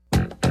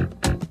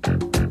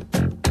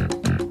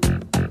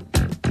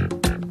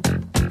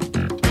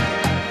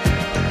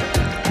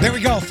There we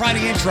go,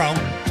 Friday intro.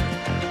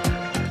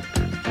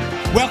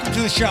 Welcome to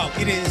the show.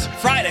 It is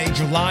Friday,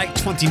 July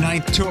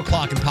 29th, 2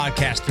 o'clock in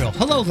Podcastville.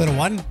 Hello, little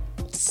one.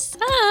 What's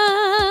up?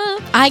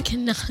 I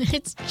cannot.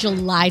 It's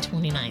July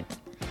 29th.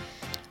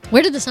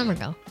 Where did the summer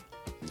go?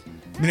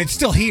 I mean, it's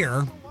still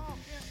here.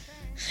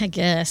 I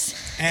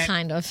guess. And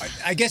kind of.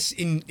 I guess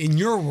in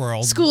your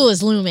world. School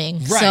is looming.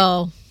 Right.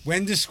 So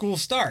when does school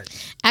start?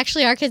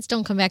 actually, our kids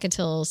don't come back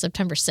until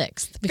September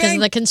 6th because Dang.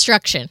 of the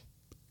construction.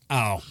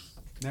 Oh.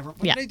 Never.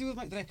 What Yeah. did I do with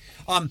my today?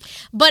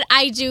 But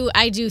I do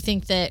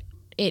think that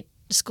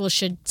school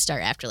should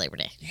start after Labor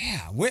Day.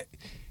 Yeah.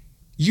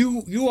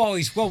 You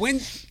always, well,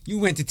 when you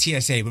went to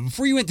TSA, but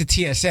before you went to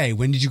TSA,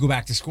 when did you go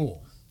back to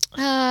school?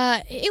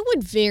 It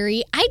would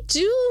vary. I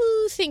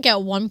do think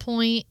at one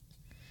point,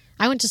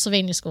 I went to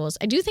Sylvania schools.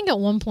 I do think at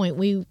one point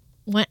we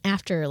went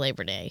after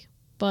Labor Day,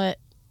 but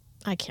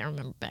I can't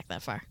remember back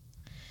that far.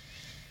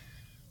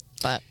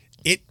 But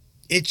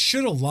It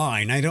should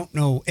align. I don't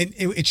know.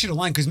 It should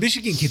align because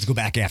Michigan kids go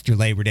back after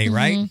Labor Day,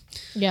 right?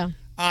 yeah.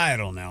 I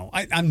don't know.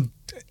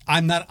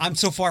 I'm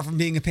so far from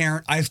being a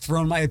parent. I've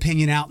thrown my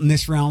opinion out in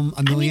this realm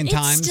a million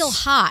times. It's still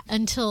hot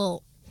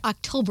until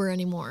October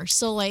anymore.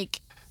 So, I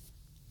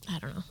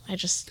don't know.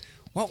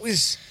 What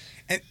was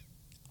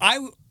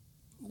my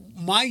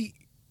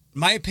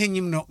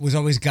opinion was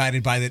always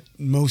guided by that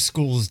most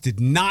schools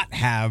did not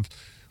have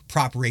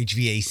proper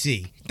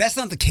HVAC. That's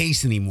not the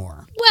case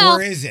anymore. Well,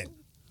 or is it?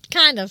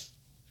 Kind of.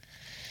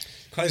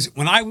 Because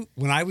when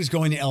I was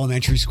going to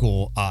elementary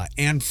school,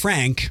 Anne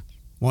Frank,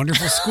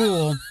 wonderful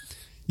school.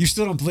 You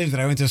still don't believe that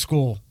I went to a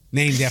school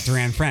named after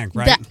Anne Frank,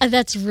 right?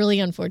 That's really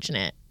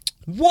unfortunate.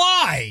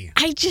 Why?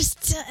 I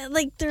just,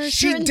 there are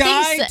She certain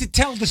died things to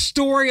tell the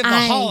story of the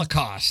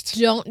Holocaust.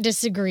 Don't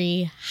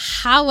disagree.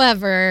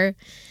 However,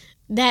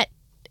 that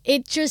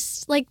it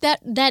just,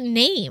 that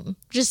name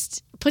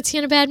just puts you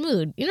in a bad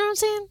mood. You know what I'm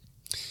saying?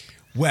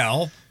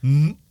 Well,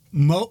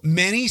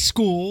 many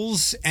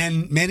schools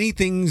and many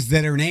things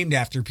that are named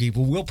after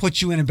people will put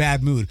you in a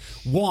bad mood.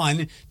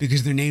 One,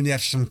 because they're named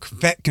after some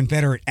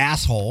Confederate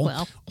asshole.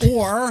 Well.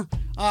 Or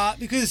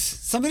because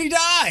somebody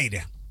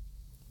died.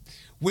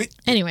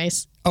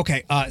 Anyways.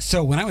 Okay,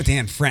 so when I went to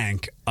Anne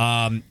Frank,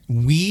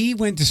 we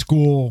went to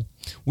school.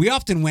 We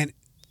often went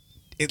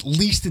at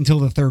least until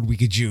the third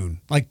week of June,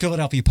 like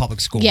Philadelphia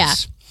Public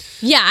Schools.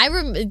 Yeah,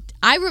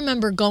 I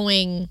remember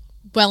going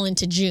well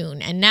into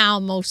June, and now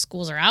most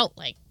schools are out,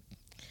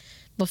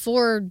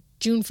 before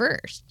June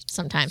 1st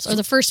sometimes, or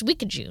the first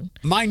week of June.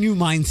 My new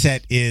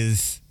mindset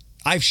is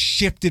I've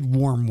shifted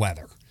warm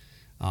weather.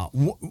 I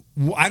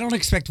don't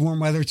expect warm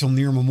weather till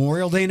near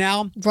Memorial Day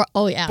now.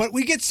 Oh, yeah. But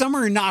we get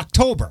summer in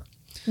October.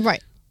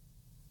 Right.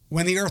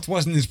 When the earth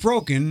wasn't as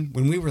broken,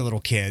 when we were little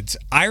kids,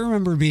 I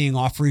remember being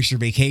off for Easter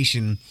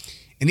vacation.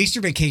 And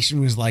Easter vacation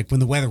was like when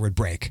the weather would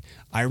break.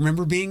 I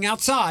remember being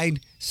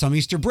outside some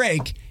Easter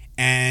break,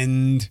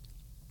 and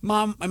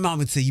my mom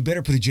would say, "You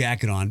better put a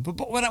jacket on."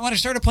 But when I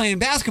started playing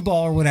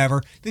basketball or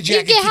whatever, the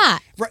jacket get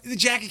hot. Right, the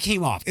jacket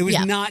came off. It was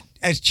not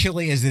as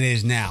chilly as it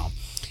is now.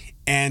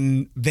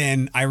 And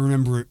then I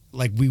remember,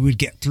 we would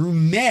get through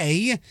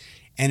May,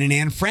 and in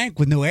Anne Frank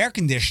with no air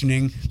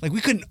conditioning, we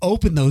couldn't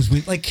open those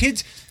windows.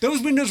 Kids,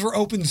 those windows were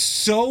open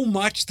so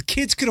much the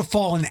kids could have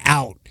fallen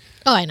out.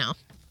 Oh, I know.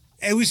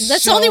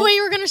 That's the only way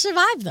you were going to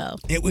survive, though.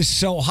 It was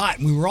so hot,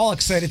 and we were all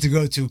excited to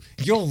go to.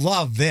 You'll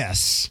love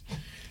this.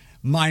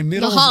 The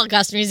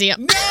Holocaust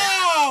Museum.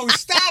 No,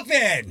 stop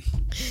it.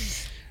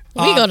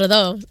 We go to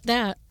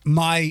that.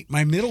 My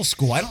middle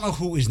school, I don't know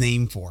who it was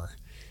named for.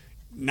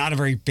 Not a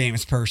very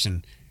famous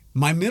person.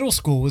 My middle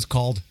school was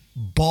called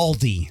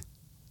Baldy.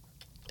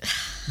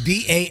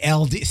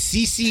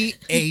 BALDCCH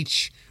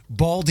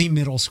Baldy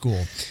Middle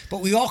School.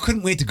 But we all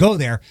couldn't wait to go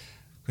there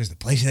because the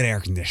place had air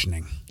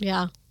conditioning.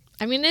 Yeah.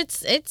 I mean,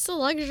 it's a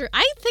luxury.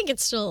 I think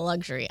it's still a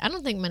luxury. I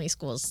don't think many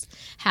schools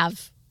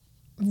have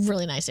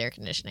really nice air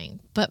conditioning.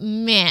 But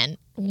man,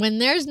 when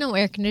there's no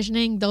air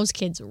conditioning, those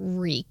kids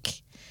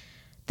reek.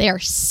 They are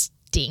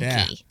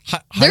stinky. Yeah.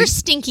 They're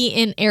stinky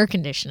in air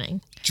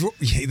conditioning.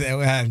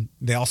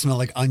 They all smell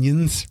like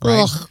onions,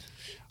 right?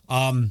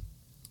 Ugh.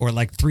 Or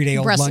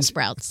 3-day-old Brussels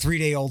sprouts.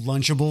 3-day-old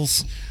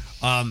Lunchables.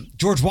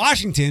 George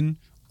Washington,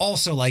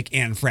 also like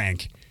Anne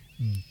Frank,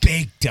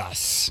 baked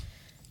us.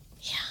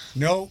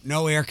 Yeah.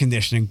 No air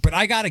conditioning. But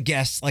I gotta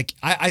guess,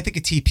 I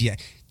think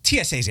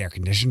TSA's air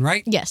conditioned,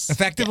 right? Yes.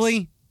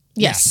 Effectively?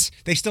 Yes.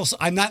 They still.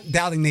 I'm not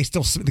doubting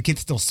the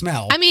kids still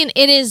smell. I mean,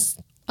 it is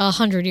a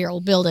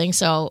 100-year-old building,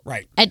 so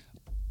right.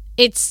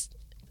 It's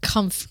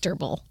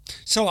comfortable.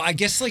 So I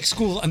guess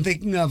school, I'm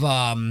thinking of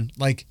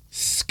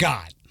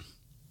Scott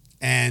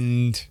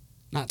and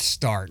not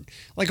Start.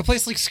 A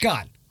place like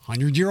Scott,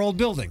 100-year-old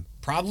building,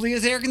 probably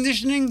has air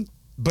conditioning,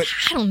 but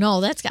I don't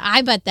know.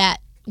 I bet that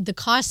the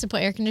cost to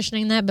put air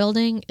conditioning in that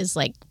building is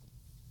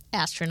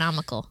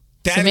astronomical.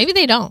 So maybe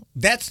they don't.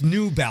 That's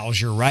new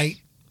Bowser, right?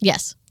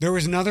 Yes. There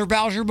was another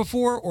Bowser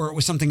before, or it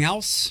was something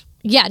else?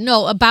 Yeah,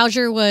 no, a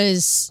Bowser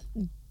was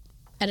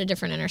at a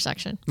different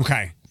intersection.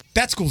 Okay.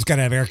 That school's got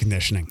to have air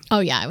conditioning. Oh,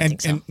 yeah, I would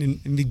think so.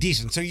 And be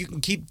decent. So you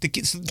can keep the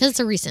kids. Because it's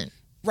a recent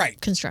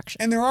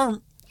construction. And there are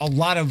a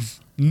lot of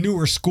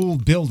newer school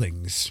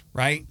buildings,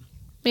 right?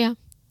 Yeah.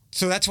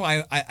 So that's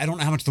why I don't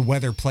know how much the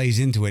weather plays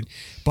into it,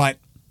 but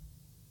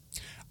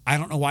I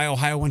don't know why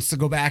Ohio wants to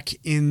go back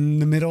in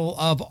the middle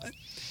of.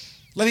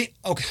 Okay.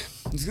 I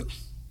was going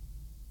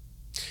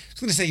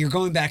to say you're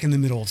going back in the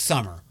middle of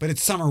summer, but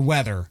it's summer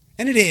weather,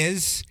 and it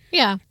is.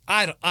 Yeah.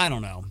 I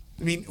don't know.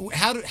 I mean,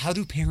 how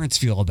do parents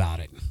feel about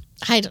it?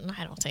 I don't know.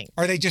 I don't think.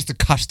 Are they just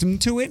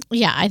accustomed to it?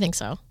 Yeah, I think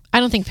so. I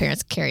don't think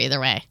parents care either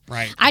way.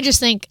 Right. I just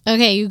think,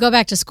 okay, you go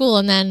back to school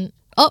and then,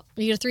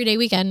 you get a 3-day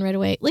weekend right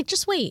away. Like,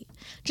 just wait.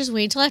 Just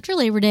wait until after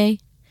Labor Day.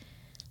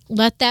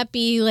 Let that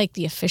be like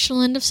the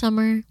official end of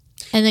summer.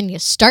 And then you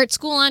start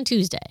school on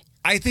Tuesday.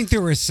 I think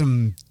there were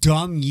some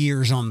dumb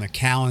years on the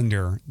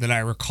calendar that I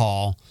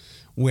recall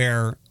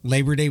where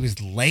Labor Day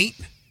was late.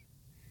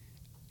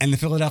 And the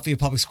Philadelphia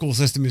public school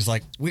system is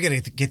like, we got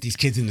to get these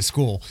kids into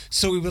school.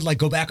 So we would like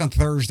go back on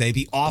Thursday,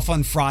 be off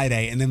on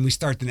Friday, and then we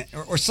start the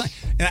or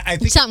and I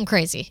think something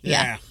crazy.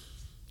 Yeah.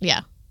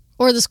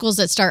 Or the schools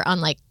that start on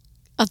like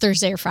a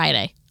Thursday or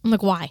Friday. I'm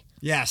like, why?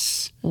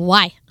 Yes.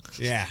 Why?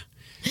 Yeah.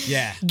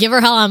 Give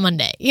her hell on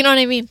Monday. You know what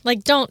I mean?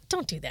 Like, don't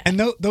do that. And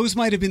those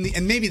might have been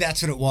and maybe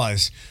that's what it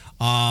was.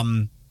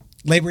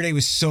 Labor Day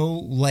was so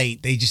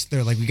late.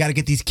 They're like, we got to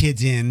get these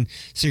kids in.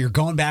 So you're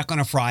going back on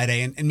a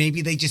Friday, and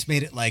maybe they just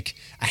made it like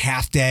a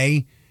half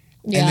day,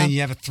 and then you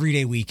have a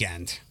 3-day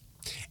weekend.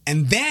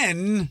 And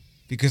then,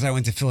 because I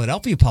went to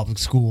Philadelphia public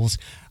schools,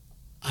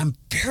 I'm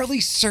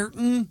fairly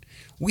certain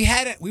we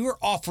were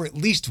off for at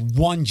least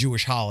one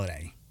Jewish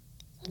holiday.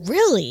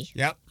 Really?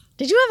 Yep.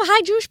 Did you have a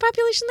high Jewish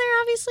population there,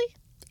 obviously?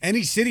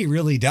 Any city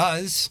really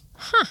does.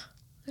 Huh.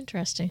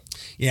 Interesting.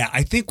 Yeah,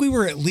 I think we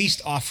were at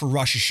least off for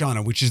Rosh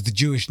Hashanah, which is the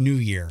Jewish New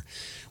Year,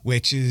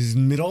 which is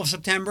middle of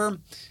September.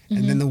 Mm-hmm.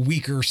 And then the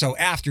week or so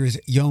after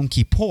is Yom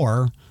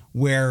Kippur,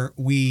 where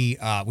we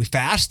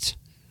fast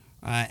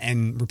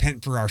and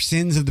repent for our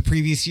sins of the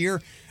previous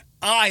year.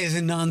 I, as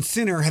a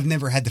non-sinner, have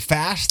never had to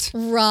fast.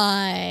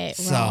 Right.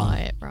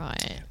 Yeah.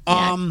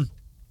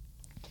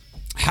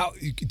 How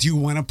do you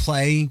want to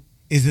play?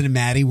 Is it a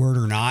Maddie word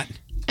or not?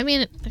 I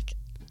mean,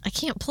 I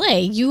can't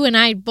play. You and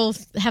I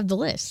both have the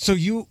list. So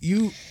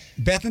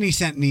Bethany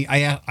sent me.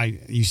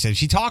 You said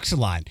she talks a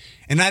lot,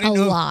 and I didn't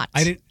know.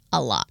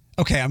 A lot.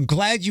 Okay, I'm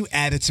glad you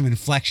added some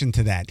inflection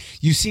to that.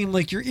 You seem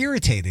like you're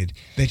irritated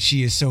that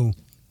she is so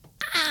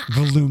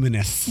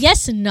voluminous.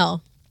 Yes and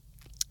no.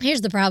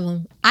 Here's the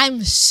problem.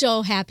 I'm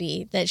so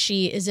happy that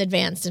she is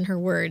advanced in her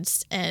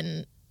words,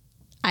 and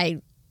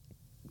I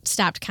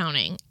stopped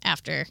counting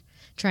after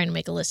trying to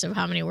make a list of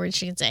how many words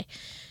she can say.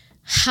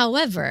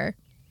 However,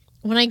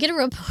 when I get a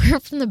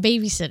report from the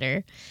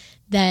babysitter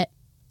that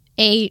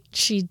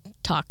she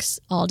talks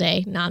all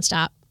day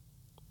nonstop,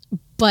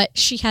 but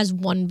she has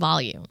one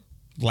volume.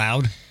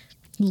 Loud.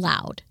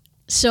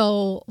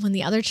 So when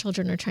the other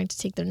children are trying to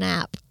take their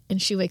nap and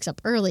she wakes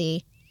up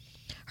early,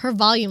 her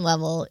volume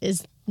level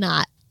is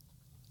not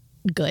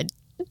good,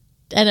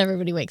 and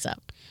everybody wakes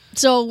up.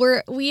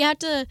 So we have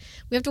to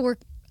work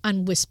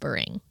on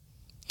whispering,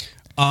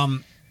 or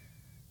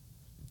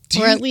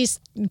at least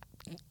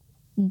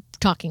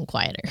talking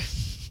quieter.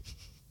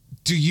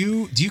 Do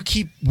you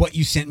keep what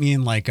you sent me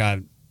in like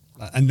a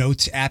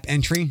notes app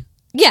entry?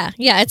 Yeah,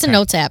 it's a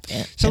notes app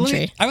So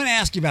entry. I'm going to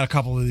ask you about a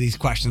couple of these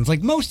questions.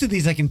 Like most of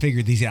these, I can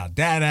figure these out.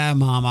 Dada,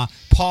 Mama,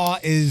 Pa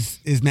is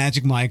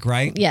Magic Mike,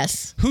 right?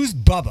 Yes. Who's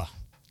Bubba?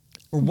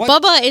 Or what?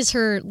 Bubba is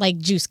her like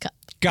juice cup.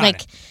 Got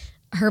like it.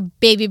 Her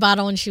baby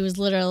bottle when she was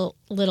little,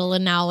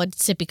 and now a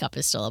sippy cup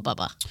is still a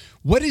Bubba.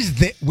 What is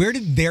that? Where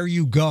did There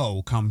You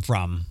Go come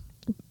from?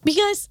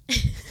 Because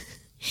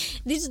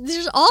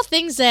these are all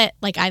things that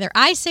like either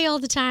I say all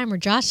the time or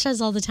Josh says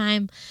all the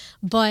time,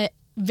 but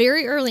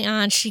very early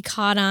on she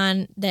caught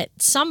on that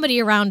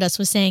somebody around us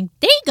was saying,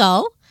 "There you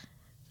go."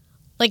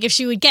 Like if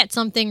she would get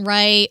something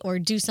right or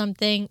do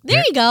something,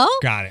 there you go.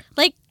 Got it.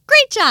 Like,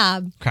 great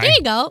job. Okay. There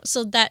you go.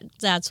 So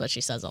that's what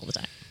she says all the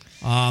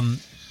time.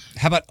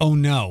 How about oh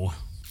no?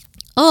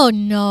 Oh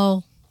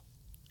no.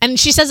 And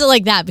she says it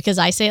like that because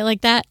I say it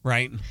like that.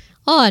 Right.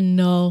 Oh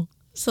no.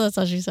 So that's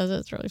how she says it.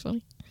 It's really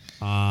funny.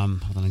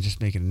 Hold on, I'm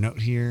just making a note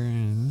here.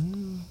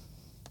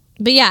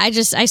 But yeah,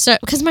 I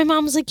start because my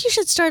mom was like, you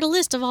should start a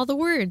list of all the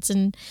words.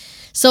 And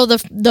so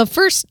the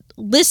first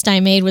list I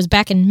made was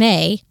back in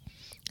May.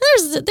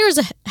 There's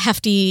a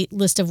hefty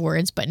list of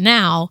words, but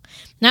now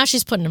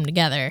she's putting them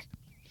together.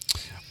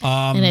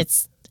 And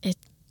it's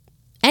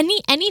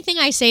anything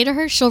I say to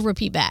her, she'll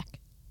repeat back.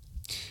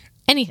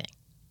 Anything.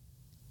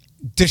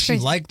 Does she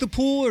like the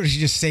pool, or does she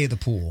just say the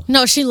pool?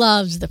 No, she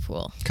loves the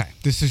pool. Okay.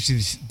 Does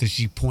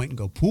she point and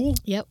go pool?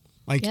 Yep.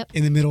 Like Yep.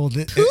 in the middle of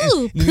the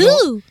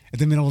Poo. At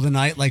the middle of the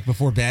night, like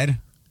before bed?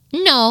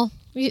 No.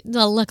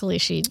 Well, luckily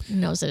she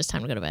knows that it's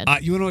time to go to bed.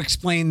 You want to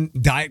explain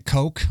Diet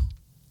Coke?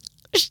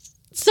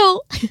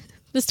 So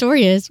the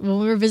story is when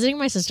we were visiting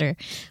my sister,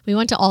 we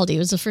went to Aldi. It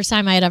was the first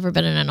time I had ever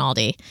been in an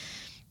Aldi.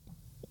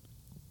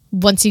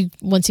 Once you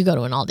go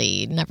to an Aldi,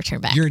 you never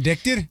turn back. You're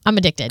addicted? I'm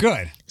addicted.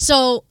 Good.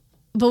 So,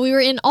 but we were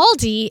in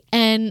Aldi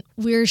and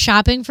we were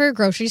shopping for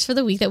groceries for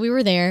the week that we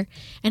were there.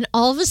 And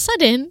all of a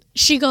sudden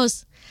she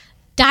goes,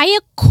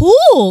 Diet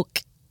Coke.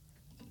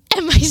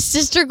 And my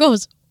sister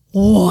goes,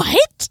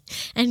 what?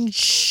 And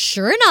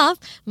sure enough,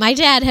 my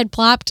dad had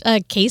plopped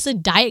a case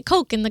of Diet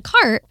Coke in the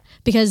cart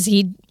because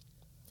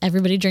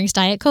everybody drinks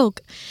Diet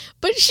Coke.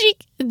 But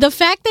the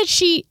fact that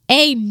she,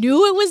 A,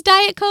 knew it was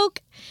Diet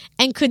Coke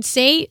and could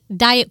say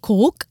Diet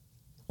Coke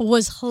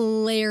was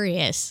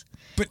hilarious.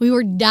 But we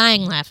were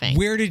dying laughing.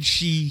 Where did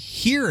she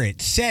hear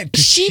it said?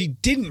 Because she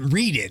didn't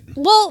read it.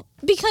 Well,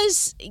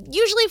 because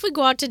usually if we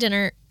go out to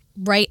dinner,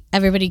 right,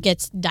 everybody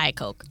gets Diet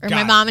Coke. Or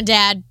my mom and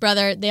dad,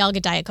 brother, they all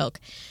get Diet Coke.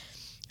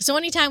 So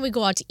anytime we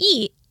go out to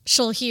eat,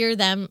 she'll hear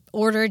them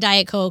order a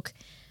Diet Coke,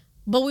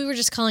 but we were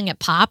just calling it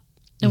pop,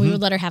 and we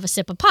would let her have a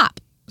sip of pop.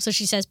 So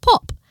she says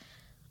pop.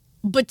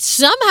 But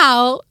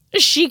somehow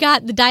she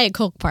got the Diet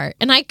Coke part.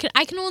 And I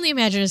can only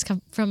imagine it's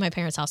come from my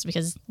parents' house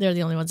because they're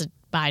the only ones that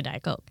buy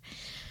Diet Coke.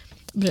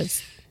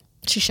 But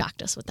she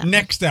shocked us with that.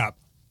 Next up,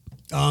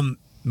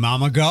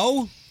 Mama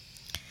Go?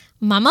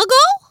 Mama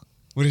Go?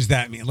 What does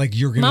that mean? Like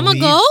you're going to Mama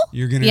leave? Go?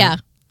 You're going to... Yeah.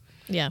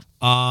 Yeah.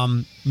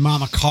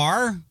 Mama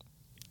Car?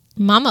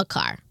 Mama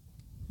Car.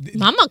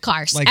 Mama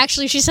Car. Like,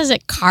 actually, she says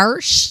it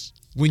cars.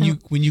 When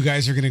you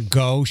guys are going to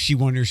go, she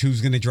wonders who's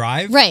going to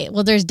drive? Right.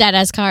 Well, there's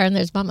Dada's car and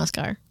there's Mama's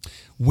car.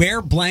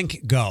 Where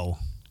blank go?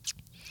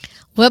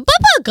 Where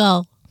Bubba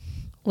go?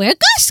 Where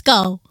Gus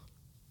go?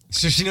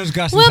 So she knows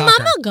Gus and Where Tucker.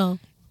 Mama go?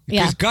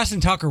 Because Yeah. Gus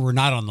and Tucker were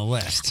not on the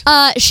list.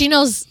 She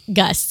knows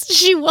Gus.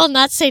 She will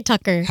not say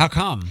Tucker. How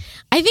come?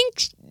 I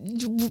think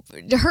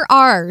her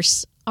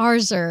R's are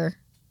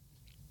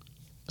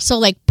so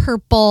like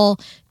purple,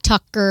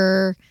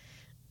 Tucker,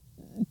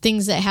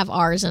 things that have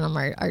R's in them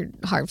are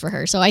hard for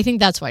her. So I think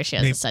that's why she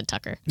hasn't said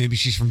Tucker. Maybe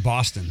she's from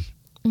Boston.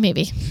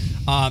 Maybe.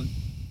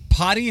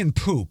 Potty and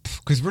poop,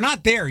 because we're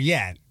not there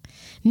yet.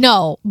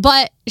 No,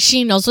 but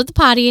she knows what the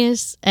potty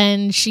is,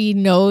 and she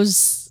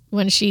knows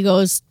when she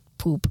goes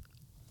poop.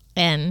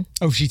 And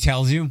Oh, she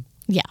tells you?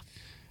 yeah.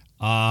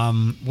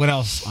 What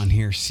else on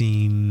here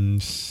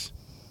seems...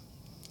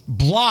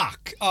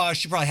 Block.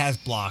 She probably has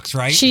blocks,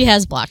 right? She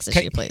has blocks that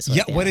she plays with.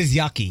 Yeah. Yeah. What is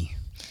yucky?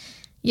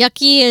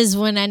 Yucky is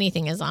when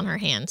anything is on her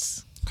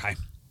hands. Okay.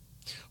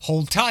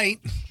 Hold tight.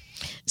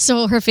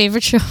 So her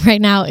favorite show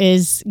right now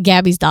is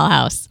Gabby's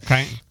Dollhouse.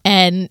 Okay.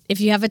 And if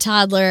you have a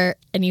toddler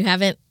and you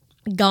haven't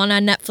gone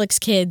on Netflix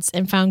Kids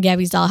and found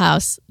Gabby's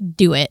Dollhouse,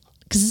 do it.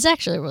 Because it's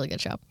actually a really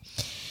good show.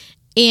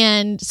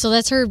 And so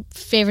that's her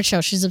favorite show.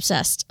 She's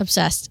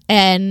obsessed.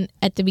 And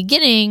at the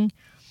beginning,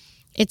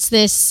 it's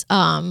this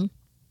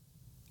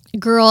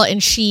girl,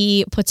 and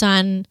she puts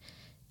on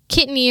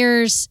kitten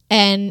ears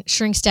and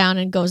shrinks down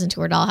and goes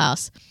into her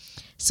dollhouse.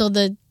 So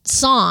the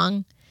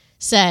song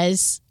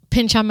says,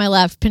 pinch on my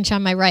left, pinch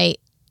on my right,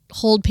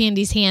 hold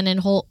Pandy's hand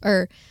and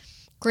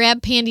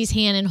grab Pandy's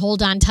hand and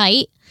hold on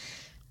tight.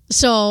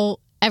 So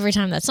every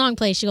time that song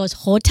plays, she goes,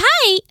 hold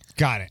tight.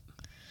 Got it.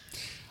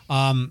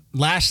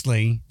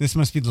 Lastly, this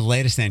must be the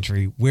latest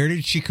entry. Where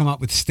did she come up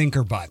with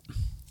stinker butt?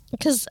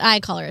 Because I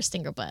call her a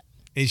stinker butt.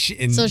 Is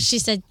she? So she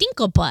said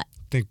dinkle butt.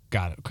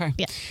 Got it. Okay.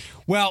 Yeah.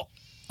 Well,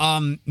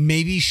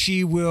 maybe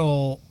she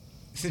will,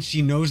 since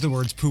she knows the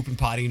words poop and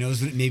potty,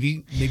 knows that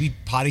maybe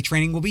potty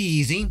training will be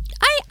easy.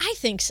 I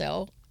think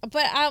so.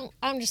 But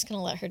I'm just going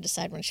to let her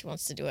decide when she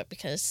wants to do it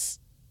because...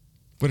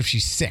 What if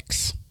she's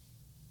 6?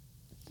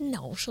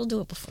 No, she'll do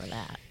it before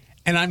that.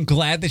 And I'm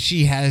glad that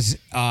she has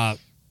an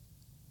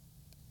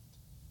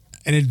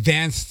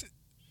advanced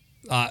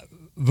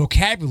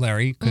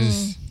vocabulary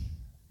because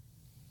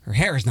her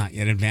hair is not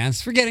yet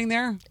advanced. We're getting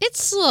there.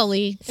 It's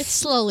slowly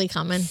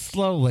coming.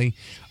 Slowly.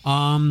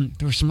 There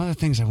were some other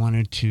things I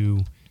wanted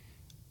to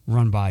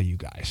run by you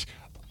guys.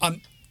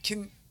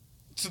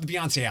 So the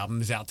Beyonce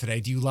album is out today.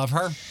 Do you love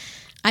her?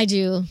 I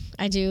do.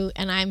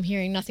 And I'm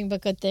hearing nothing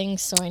but good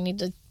things, so I need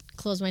to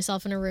close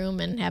myself in a room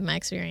and have my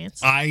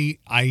experience. I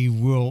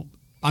will.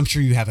 I'm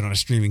sure you have it on a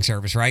streaming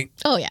service, right?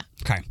 Oh, yeah.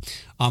 Okay.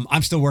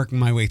 I'm still working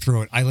my way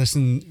through it. I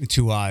listened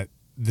to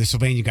the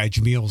Sylvania guy,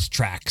 Jamil's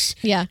tracks.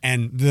 Yeah.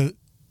 And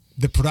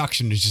the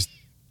production is just,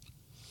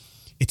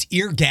 it's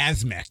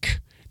eargasmic.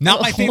 Not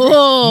my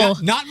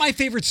favorite. Not my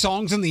favorite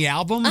songs on the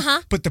album,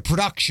 but the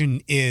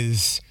production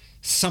is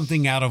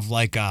something out of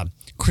like a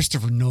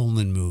Christopher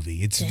Nolan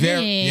movie. It's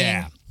very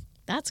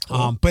That's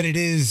cool. But it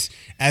is,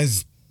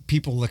 as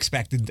people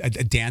expected,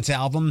 a dance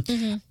album.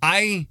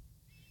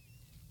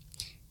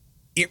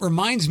 It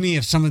reminds me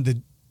of some of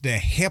the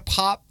hip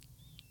hop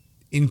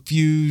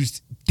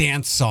infused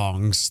dance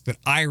songs that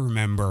I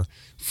remember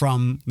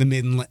from the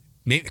maybe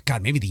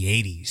the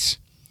 80s.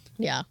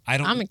 Yeah.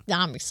 I'm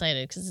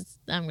excited because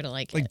I'm going to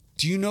like it.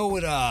 Do you know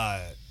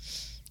the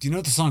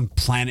song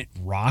Planet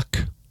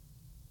Rock?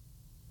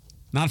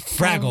 Not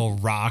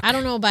Fraggle Rock. I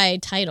don't know by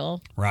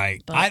title.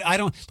 Right. I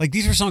don't, like,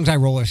 these are songs I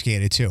roller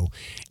skated too.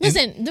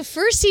 Listen, the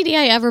first CD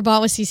I ever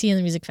bought was CC and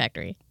the Music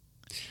Factory.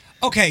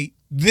 Okay,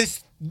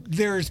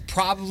 there's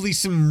probably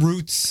some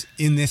roots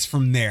in this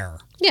from there.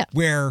 Yeah.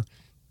 Where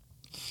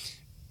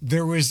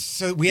there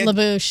was, we had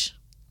LaBouche.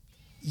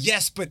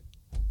 Yes, but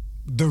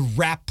the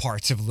rap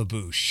parts of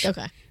LaBouche.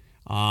 Okay.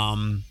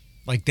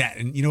 Like that.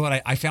 And you know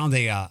what? I found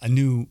a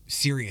new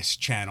Sirius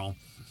channel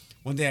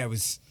one day I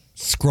was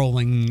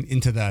scrolling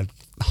into the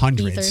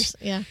hundreds, Ethers,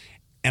 yeah.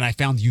 and I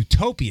found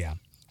Utopia,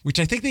 which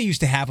I think they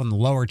used to have on the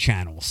lower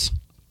channels.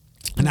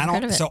 And I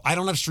heard of don't, it. I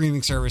don't have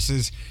streaming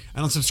services. I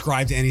don't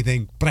subscribe to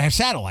anything, but I have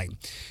satellite,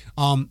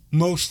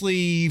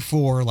 mostly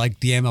for like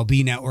the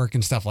MLB network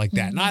and stuff like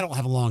that. And I don't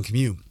have a long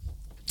commute,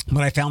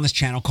 but I found this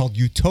channel called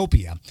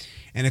Utopia,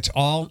 and it's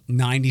all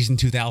 90s and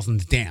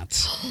 2000s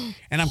dance.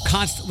 And I'm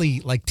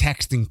constantly like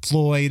texting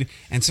Floyd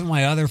and some of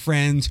my other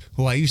friends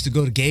who I used to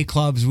go to gay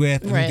clubs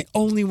with. And they're Right. the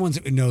only ones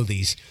that would know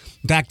these.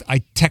 In fact, I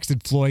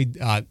texted Floyd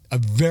a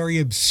very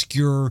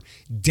obscure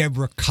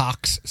Deborah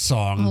Cox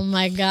song. Oh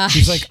my gosh.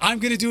 He's like, I'm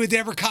going to do a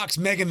Deborah Cox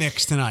mega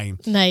mix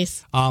tonight.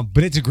 Nice.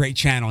 But it's a great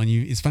channel. And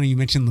it's funny you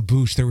mentioned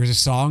LaBouche. There was a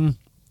song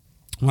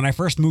when I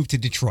first moved to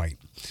Detroit.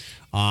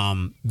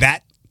 That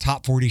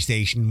top 40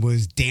 station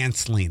was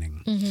dance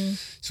leaning.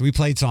 So we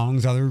played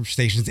songs, other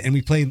stations, and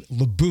we played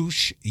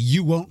LaBouche,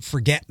 You Won't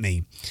Forget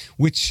Me,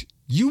 which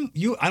you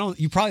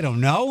probably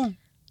don't know.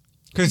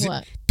 Because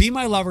What? Be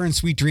My Lover and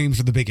Sweet Dreams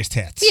were the biggest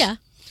hits. Yeah.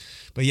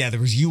 But yeah,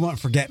 there was You Won't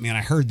Forget Me, and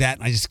I heard that,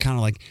 and I just kind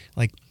of like,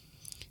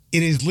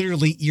 it is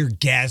literally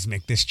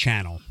eargasmic, this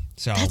channel.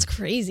 So That's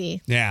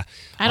crazy. yeah.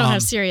 I don't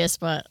have Sirius,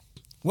 but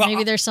well,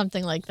 maybe there's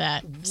something like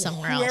that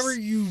somewhere whoever else.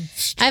 you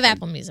I have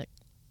Apple Music.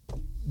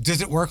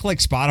 does it work like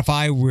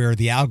Spotify where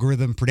the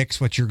algorithm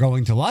predicts what you're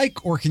going to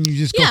like, or can you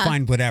just go Yeah.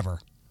 find whatever?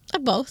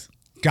 Both.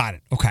 Got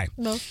it. Okay.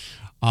 Both.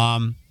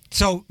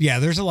 So yeah,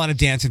 there's a lot of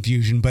dance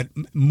infusion, but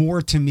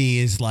more to me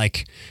is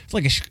like it's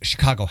like a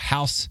Chicago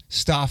house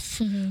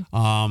stuff.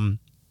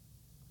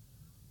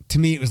 To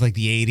me, it was like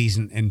the 80s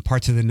and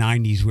parts of the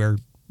 90s where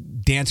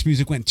dance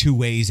music went two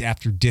ways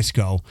after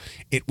disco.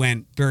 It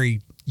went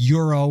very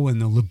Euro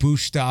and the LaBouche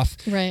stuff,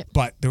 Right.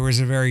 but there was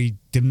a very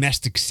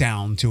domestic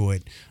sound to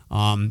it.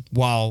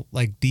 While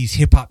like these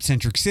hip hop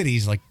centric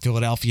cities like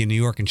Philadelphia, New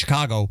York, and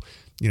Chicago,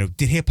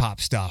 did hip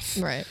hop stuff.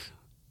 Right.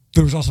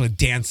 There was also a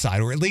dance side,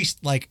 or at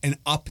least like an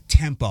up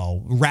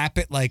tempo, rap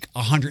it like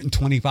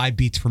 125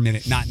 beats per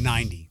minute, not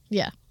 90.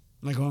 Yeah.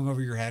 Am I going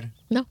over your head?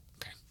 No.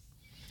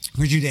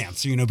 Where'd you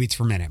dance? So beats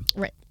per minute.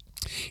 Right.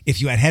 If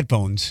you had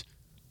headphones,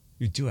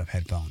 you do have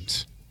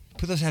headphones.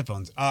 Put those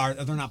headphones.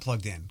 They're not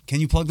plugged in.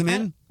 Can you plug them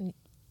in?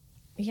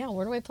 Yeah.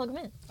 Where do I plug them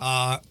in?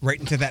 Right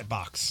into that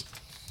box.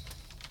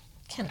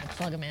 Can I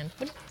plug them in?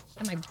 What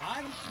am I?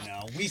 I don't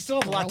know. We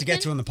still have a lot to get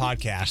to in the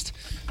podcast.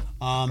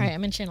 All right.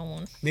 I'm in channel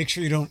 1. Make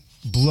sure you don't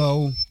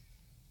blow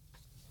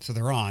so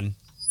they're on.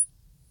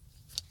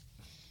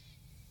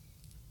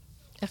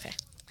 Okay.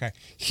 Okay.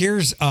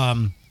 Here's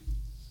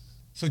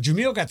so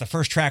Jamil got the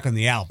first track on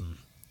the album.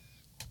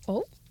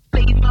 Oh.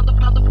 You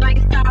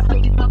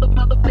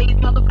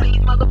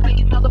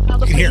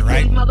can hear it,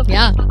 right?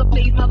 Yeah.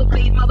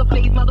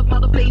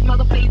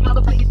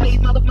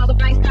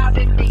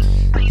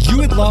 You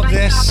would love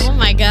this. Oh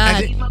my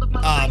God.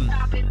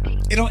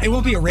 It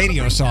won't be a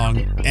radio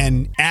song.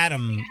 And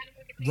Adam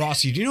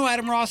Rossi, do you know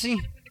Adam Rossi?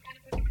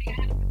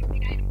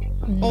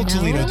 Old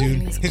Toledo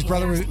dude. His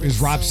brother is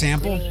Rob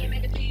Sample.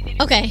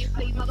 Okay.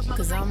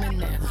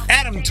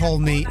 Adam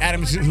told me,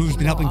 Adam who's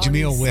been helping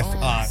Jamil with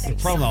the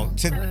promo,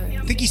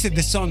 I think he said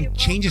this song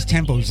changes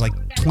tempos like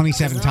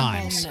 27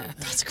 times.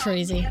 That's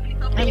crazy.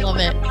 I love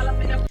it.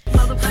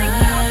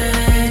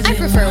 I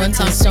prefer when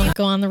songs don't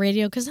go on the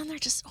radio because then they're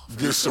just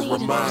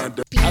overplayed and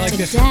beat I like to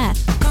this.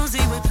 death.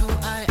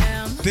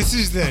 This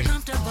is the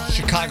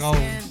Chicago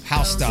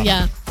house stuff.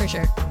 Yeah, for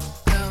sure.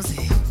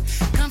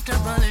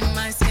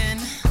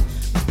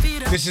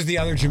 This is the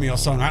other Jamil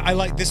song. I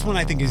like this one.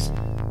 I think is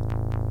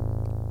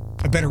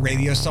a better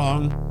radio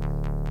song.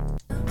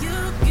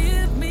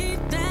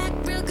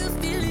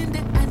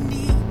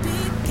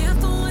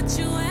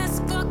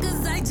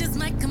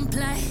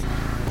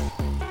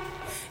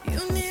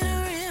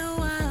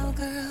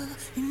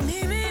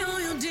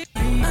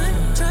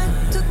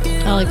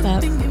 I like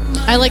that.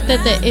 I like that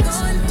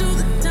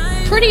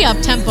it's pretty up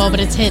tempo, but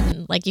it's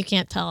hidden. Like you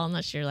can't tell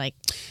unless you're like.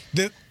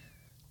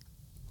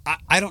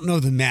 I don't know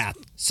the math.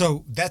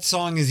 So that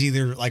song is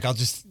either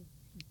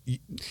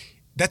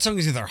that song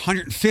is either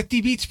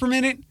 150 beats per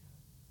minute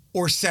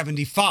or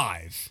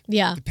 75.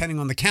 Yeah. Depending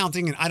on the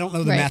counting, and I don't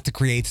know the Right. math to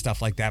create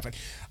stuff like that. But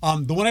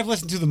the one I've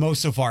listened to the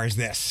most so far is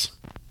this.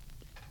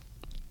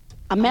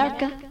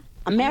 America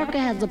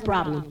has a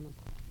problem.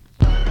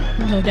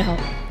 No doubt.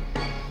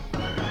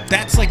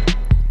 That's like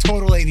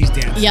total 80s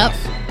dance. Yep.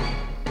 Stuff.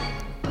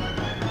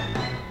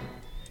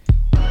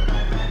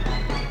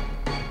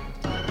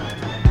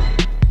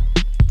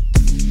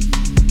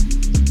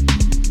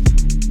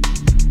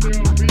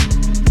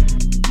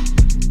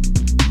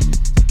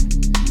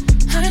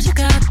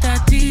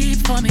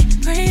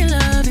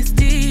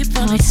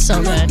 Oh, it's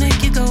so good.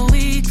 Make you go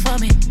weak for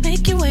me.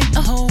 Make you wait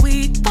a whole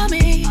week for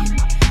me.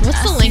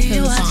 What's the length of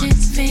the song? Like in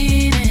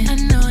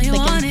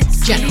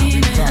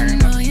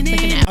general, like an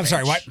average. I'm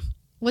sorry, what?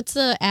 What's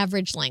the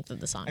average length of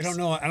the songs? I don't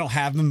know. I don't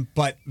have them,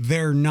 but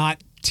they're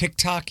not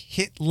TikTok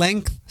hit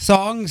length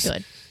songs.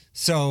 Good.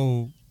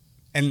 So,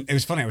 and it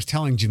was funny. I was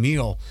telling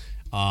Jamil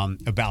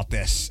about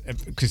this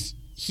because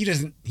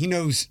he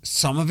knows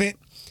some of it,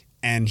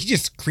 and he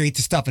just creates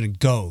the stuff and it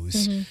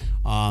goes.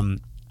 Mm-hmm.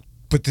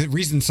 But the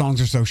reason songs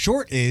are so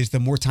short is the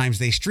more times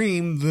they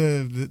stream,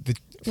 the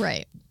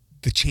Right.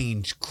 the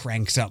change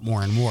cranks up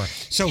more and more.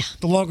 So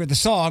the longer the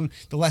song,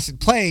 the less it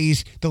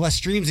plays, the less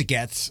streams it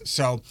gets.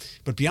 So,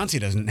 but Beyonce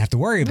doesn't have to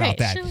worry about Right,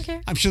 that. she don't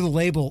care. I'm sure the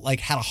label like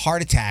had a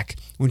heart attack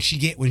when she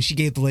gave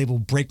the label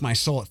 "Break My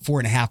Soul" at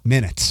 4.5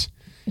 minutes.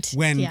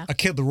 When Yeah. a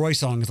Kid Laroi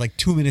song is like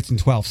 2 minutes and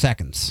 12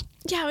 seconds.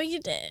 Yeah, well, you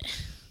did.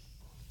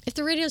 If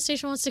the radio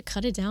station wants to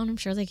cut it down, I'm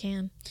sure they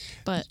can.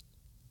 But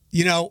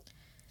You know,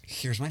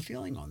 here's my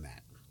feeling on that.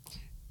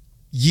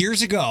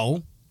 Years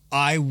ago,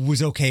 I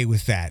was okay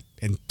with that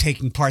and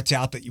taking parts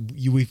out that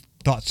you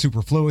thought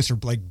superfluous or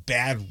like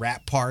bad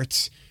rap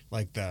parts,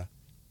 like the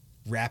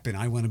rap in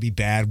 "I Want to Be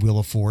Bad,"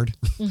 Willa Ford,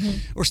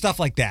 or stuff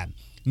like that.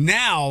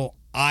 Now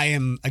I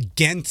am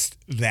against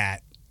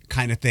that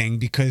kind of thing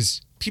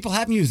because people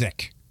have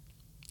music.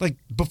 Like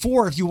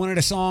before, if you wanted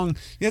a song,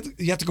 you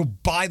have to go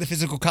buy the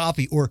physical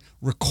copy or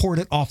record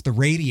it off the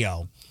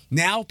radio.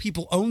 Now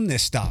people own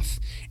this stuff.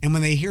 And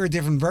when they hear a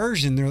different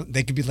version,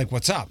 they could be like,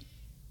 what's up?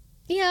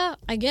 yeah,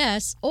 I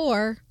guess.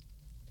 Or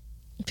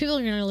people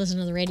are going to listen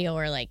to the radio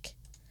or like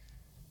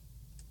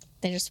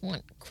they just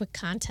want quick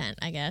content,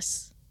 I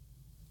guess.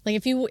 Like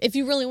if you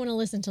really want to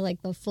listen to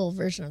like the full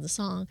version of the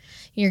song,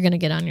 you're going to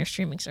get on your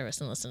streaming service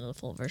and listen to the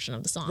full version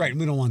of the song. Right,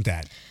 we don't want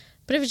that.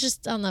 But if it's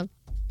just on the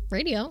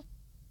radio,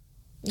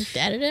 you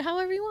can edit it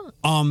however you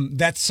want.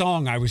 That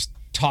song I was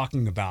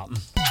talking about.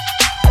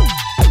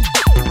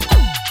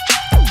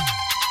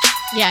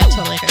 Yeah, I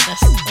totally heard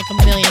this like a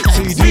million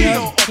times. So you do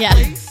that? Yeah.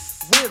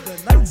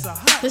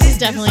 This is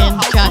definitely in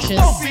Josh's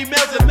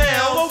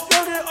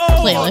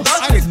playlist.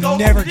 I would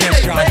never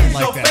guess Josh would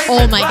like that.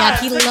 Oh my god,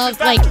 he loved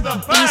like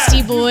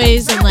Beastie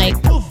Boys and like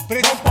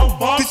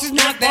But this is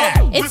not that.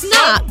 it's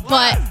not,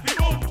 but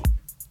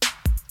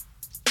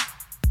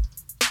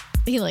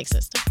he likes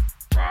this stuff.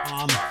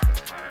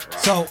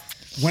 So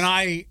when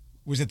I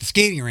was at the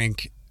skating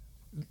rink,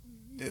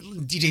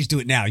 DJs do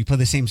it now. You put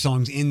the same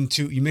songs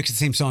you mix the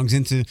same songs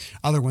into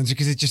other ones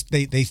because it just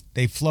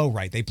they flow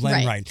right, they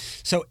blend right.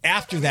 So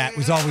after that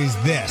was always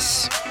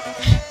this.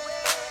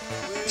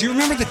 Do you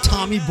remember the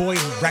Tommy Boy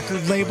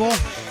record label?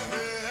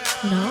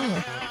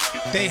 No.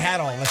 They had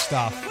all this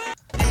stuff.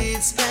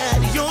 It's at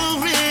your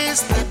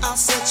wrist that I'll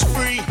set you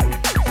free.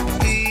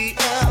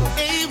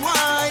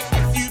 E-L-A-Y,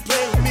 if you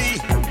play with me.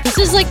 This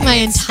is like my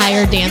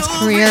entire dance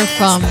career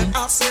from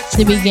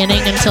the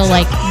beginning until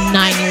like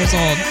 9 years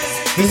old.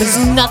 It was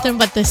nothing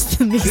but these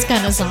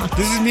kind of songs.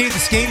 This is me at the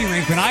skating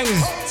rink when I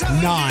was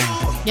 9.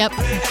 Yep.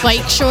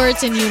 Bike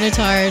shorts and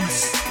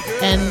unitards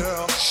and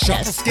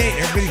Shuffle yes, skate,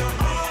 everybody.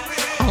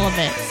 all of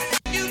it.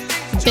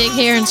 Big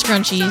hair and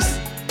scrunchies.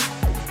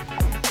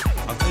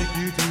 I'll take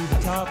you to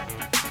the top. And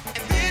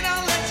then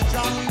I'll let you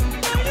drop.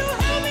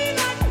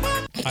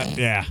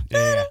 Yeah.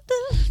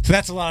 So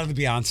that's a lot of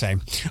the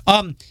Beyonce.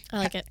 I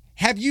like it.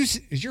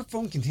 Is your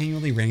phone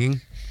continually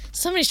ringing?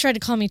 Somebody's tried to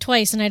call me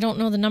twice and I don't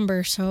know the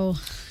number, so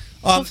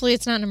hopefully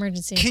it's not an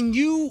emergency. Can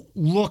you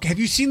look? Have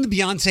you seen the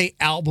Beyonce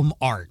album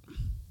art?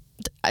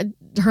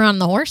 Her on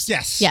the horse?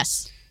 Yes.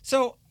 Yes.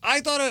 So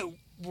I thought it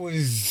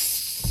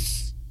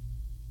was,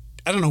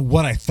 I don't know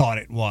what I thought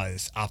it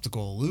was,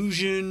 optical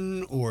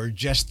illusion or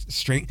just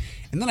straight.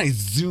 And then I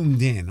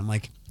zoomed in. I'm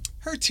like,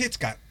 her tits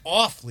got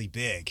awfully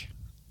big.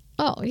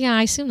 Oh, yeah,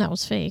 I assume that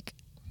was fake.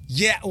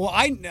 Yeah, well,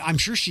 I'm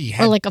sure she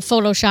had. Or like a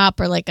Photoshop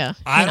or like a,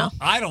 I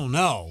don't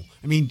know.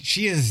 I mean,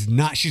 she's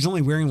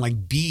only wearing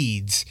like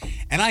beads,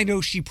 and I know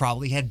she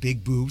probably had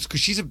big boobs because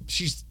she's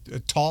a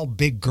tall,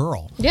 big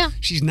girl. Yeah.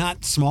 She's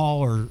not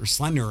small or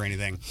slender or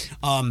anything.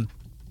 And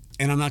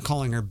I'm not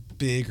calling her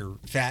big or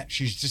fat.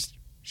 She's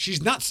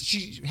not.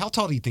 How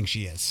tall do you think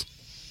she is?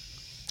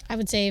 I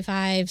would say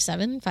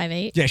 5'7",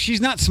 5'8". Yeah,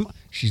 she's not.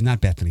 She's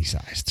not Bethany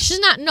sized. She's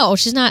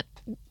not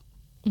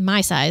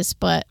my size,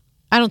 but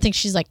I don't think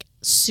she's like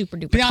super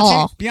duper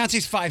tall.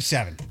 Beyonce's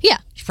 5'7". Yeah,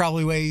 She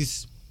probably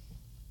weighs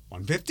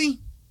 150,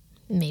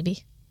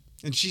 maybe.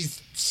 and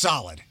she's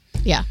solid.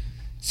 Yeah.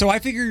 So I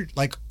figured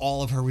like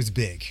all of her was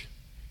big,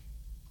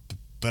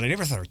 but I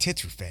never thought her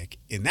tits were fake.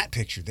 In that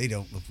picture, they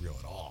don't look real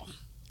at all.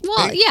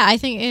 Well, yeah, I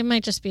think it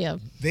might just be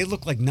They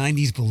look like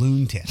 90s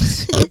balloon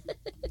tits.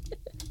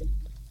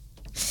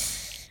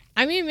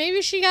 I mean,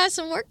 maybe she got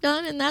some work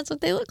done and that's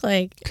what they look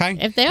like. Okay.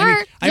 If they I mean-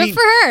 are, I good mean-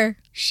 for her.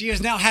 She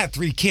has now had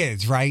 3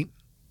 kids, right?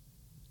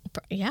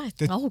 Yeah.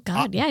 Oh,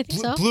 God. Yeah, I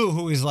think so. Blue,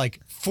 who is like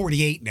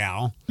 48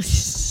 now.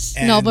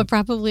 No, and- but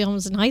probably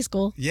almost in high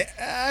school.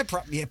 Yeah,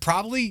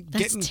 probably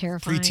That's getting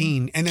terrifying.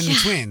 preteen, and then the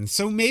twins.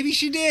 So maybe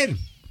she did.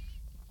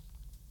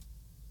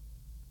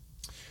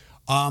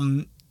 Are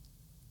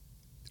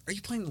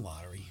you playing the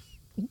lottery?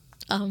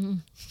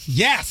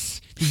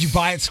 Yes. Did you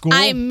buy at school?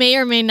 I may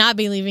or may not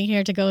be leaving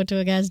here to go to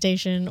a gas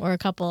station or a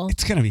couple.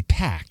 It's gonna be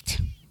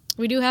packed.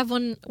 We do have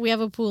one. We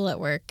have a pool at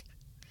work.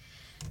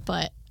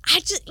 But I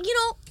just,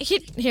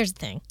 here's the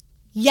thing.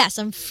 Yes,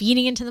 I'm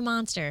feeding into the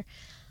monster.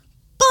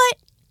 But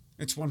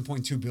It's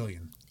 1.2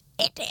 billion.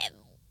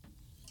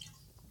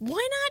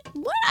 why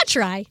not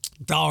try?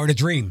 $1 to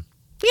dream.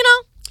 You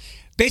know?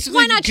 Basically,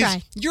 Why not because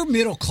try? You're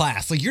middle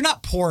class. Like you're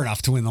not poor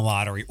enough to win the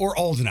lottery or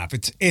old enough.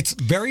 It's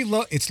very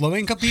low. It's low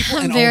income people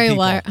and old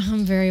people.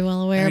 I'm very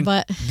well aware, And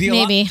but the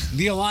maybe.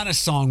 The Alanis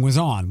song was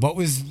on. What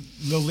was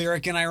the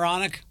lyric in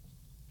Ironic?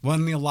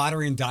 Won the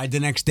lottery and died the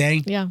next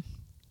day. Yeah.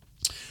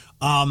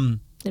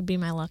 It'd be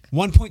my luck.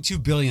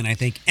 1.2 billion, I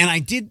think. And I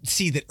did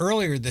see that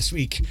earlier this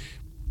week,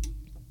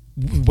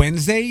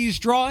 Wednesday's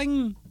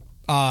drawing,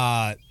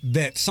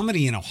 that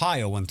somebody in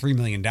Ohio won $3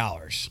 million.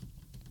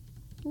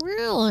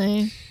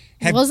 Really?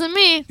 It wasn't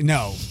me.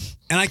 No.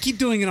 And I keep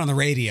doing it on the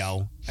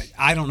radio.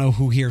 I don't know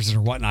who hears it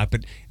or whatnot,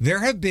 but there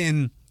have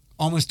been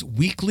almost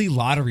weekly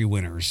lottery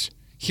winners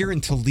here in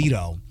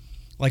Toledo,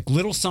 like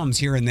little sums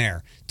here and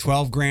there,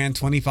 12 grand,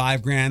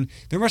 25 grand.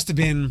 There must have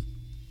been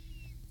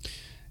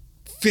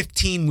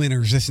 15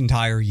 winners this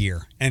entire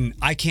year, and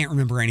I can't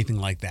remember anything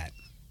like that.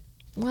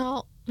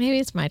 Well, maybe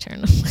it's my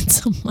turn to win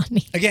some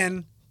money.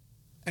 Again,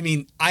 I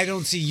mean, I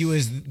don't see you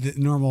as the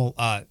normal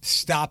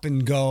stop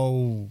and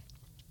go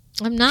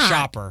I'm not.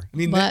 shopper. I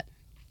mean, But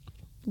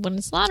when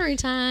it's lottery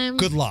time,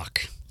 good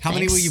luck. How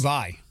many will Thanks. you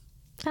buy?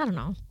 I don't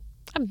know.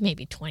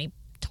 Maybe 20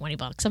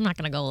 bucks. I'm not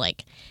going to go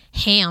like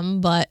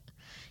ham, but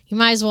you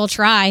might as well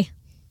try.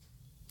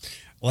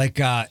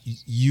 Like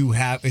you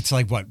have, it's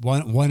like what,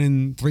 one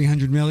in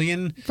 300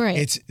 million? Right.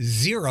 It's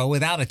zero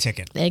without a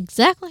ticket.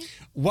 Exactly.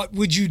 What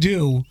would you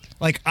do?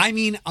 Like, I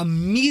mean,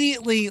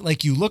 immediately,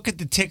 like you look at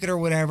the ticket or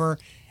whatever,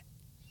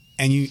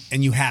 and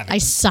you have it. I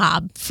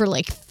sob for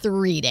like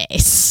 3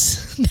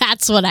 days.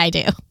 That's what I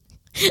do.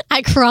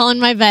 I crawl in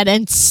my bed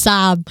and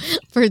sob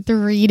for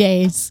 3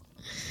 days.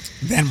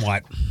 Then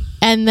what?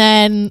 And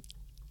then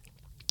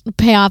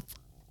pay off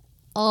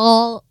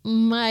all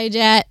my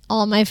debt,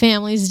 all my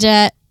family's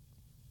debt.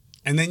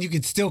 And then you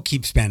could still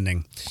keep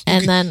spending.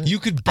 You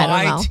could I don't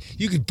buy know.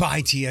 you could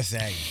buy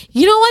TSA.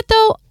 You know what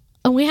though?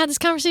 And we had this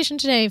conversation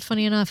today,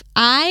 funny enough.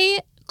 I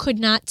could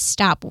not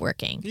stop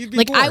working. You'd be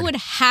Like I bored. would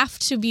have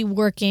to be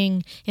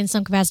working in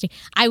some capacity.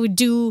 I would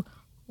do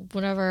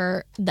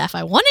whatever the F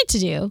I wanted to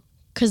do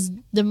because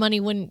the money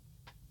wouldn't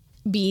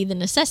be the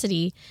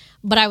necessity,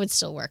 but I would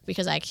still work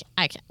because I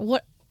can't.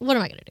 What am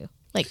I going to do?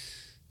 Like,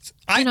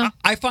 you know.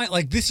 I find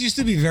like this used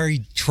to be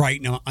very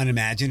trite and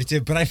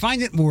unimaginative, but I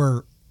find it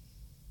more.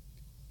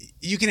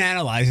 You can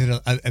analyze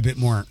it a bit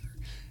more.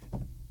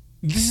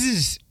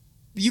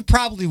 You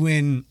probably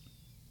win.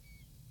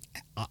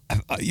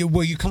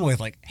 You come away with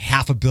like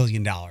 $500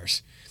 million.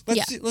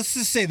 Let's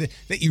just say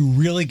that you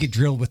really get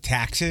drilled with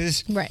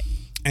taxes, Right.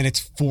 and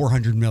it's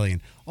 $400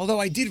 million. Although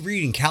I did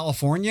read in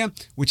California,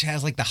 which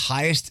has like the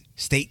highest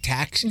state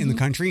tax in the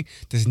country,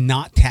 does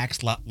not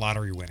tax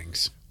lottery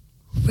winnings.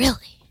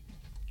 Really?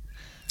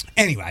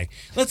 Anyway,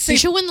 let's say You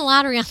should win the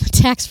lottery on the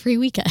tax-free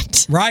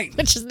weekend. right,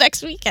 Which is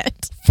next weekend.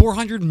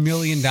 $400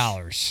 million.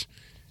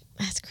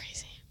 That's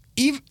crazy.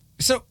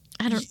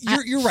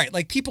 You're right.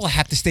 Like people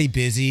have to stay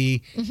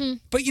busy,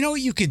 but you know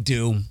what you could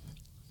do?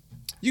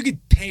 You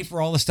could pay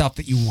for all the stuff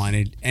that you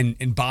wanted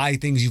and buy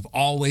things you've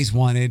always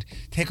wanted,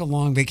 take a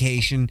long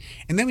vacation.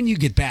 And then when you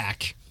get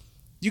back,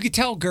 you could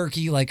tell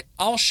Gerke, like,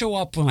 I'll show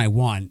up when I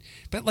want.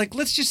 But like,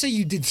 let's just say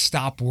you did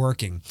stop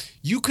working.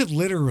 You could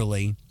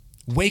literally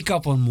wake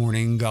up one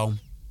morning and go,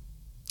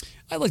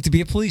 I'd like to be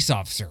a police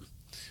officer.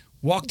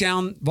 Walk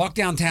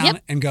downtown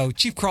Yep. and go,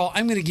 Chief Kroll,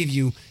 I'm going to give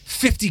you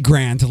 50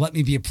 grand to let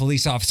me be a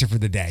police officer for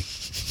the day.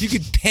 You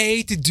could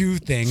pay to do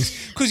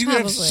things because you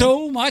have Probably.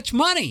 so much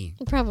money.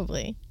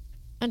 Probably.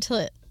 Until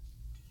it.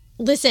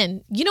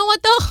 Listen, you know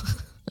what though?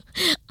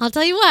 I'll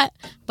tell you what.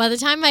 By the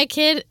time my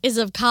kid is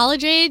of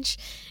college age,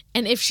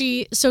 and if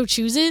she so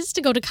chooses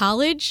to go to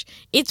college,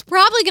 it's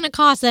probably going to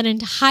cost that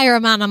entire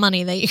amount of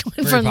money that you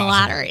win from the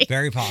lottery.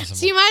 Very possible.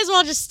 So you might as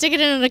well just stick it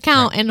in an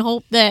account and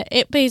hope that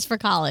it pays for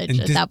college And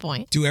at that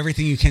point. Do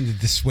everything you can to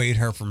dissuade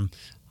her from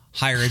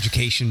higher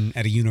education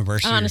at a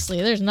university.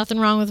 Honestly, there's nothing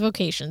wrong with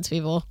vocations,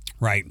 people.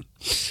 Right.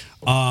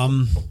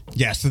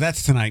 Yeah, so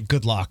that's tonight.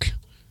 Good luck.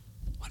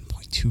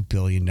 $1.2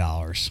 billion.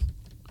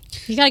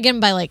 You got to get them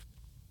by like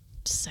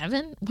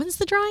 7? When's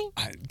the drawing?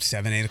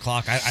 7, 8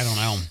 o'clock. I don't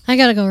know. I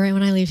got to go right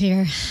when I leave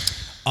here.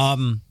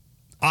 I'm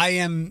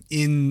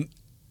in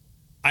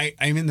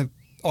the.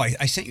 Oh,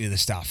 I sent you the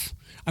stuff.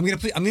 I'm gonna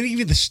give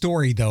you the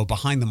story though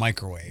behind the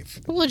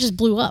microwave. Well, it just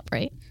blew up,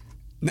 right?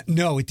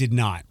 No, it did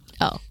not.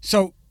 Oh.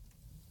 So,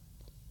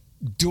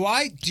 do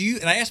you?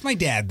 And I asked my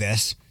dad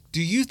this.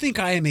 Do you think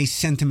I am a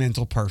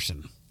sentimental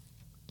person?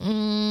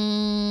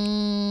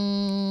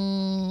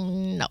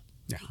 No.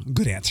 Yeah,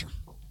 good answer.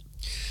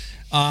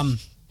 I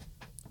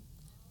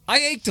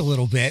ached a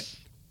little bit.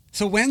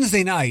 So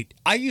Wednesday night,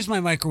 I use my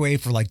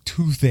microwave for like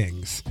 2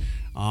 things.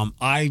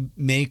 I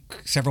make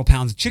several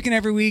pounds of chicken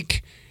every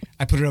week.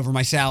 I put it over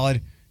my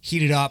salad,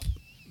 heat it up,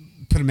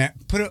 put a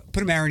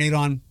marinade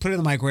on, put it in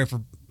the microwave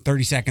for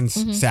 30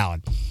 seconds,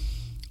 salad.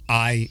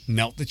 I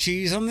melt the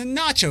cheese on the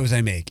nachos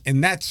I make,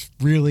 and that's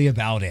really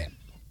about it.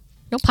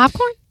 No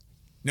popcorn?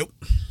 Nope.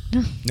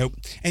 Nope.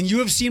 And you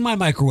have seen my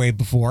microwave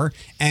before,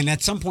 and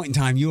at some point in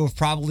time, you have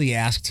probably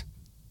asked,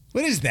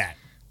 what is that?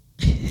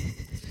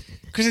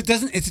 Because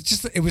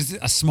it was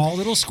a small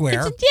little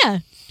square. Yeah.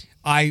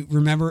 I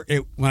remember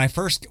it when I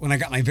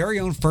got my very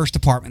own first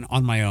apartment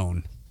on my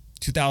own,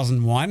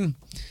 2001.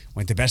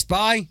 Went to Best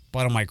Buy,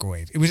 bought a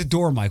microwave. It was a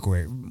door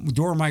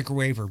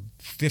microwave for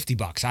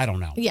 $50. I don't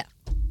know. Yeah.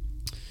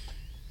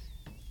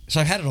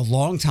 So I've had it a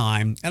long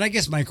time, and I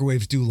guess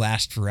microwaves do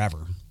last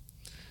forever.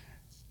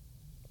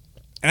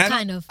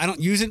 And I don't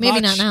use it Maybe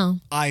much. not now.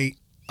 I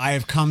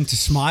have come to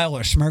smile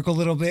or smirk a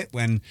little bit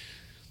when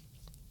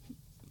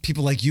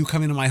people like you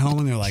come into my home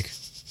and they're like,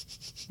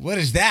 "What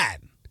is that?"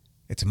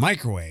 It's a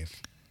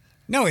microwave.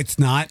 No, it's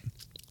not.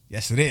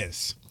 Yes, it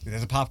is. It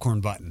has a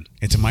popcorn button.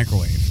 It's a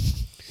microwave.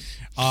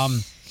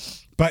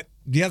 But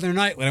the other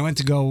night when I went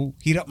to go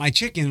heat up my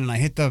chicken and I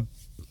hit the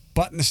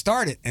button to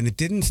start it and it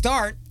didn't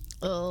start,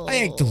 I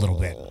ached a little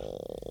bit.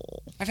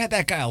 I've had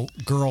that guy,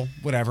 girl,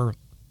 whatever.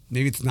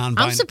 Maybe it's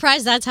non-binary. I'm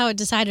surprised that's how it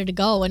decided to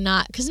go and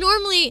not because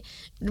normally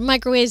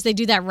microwaves they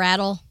do that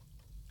rattle.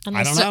 And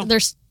I don't know.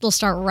 They'll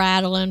start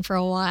rattling for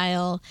a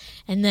while,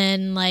 and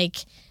then like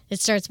it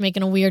starts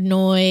making a weird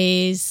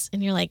noise,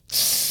 and you're like,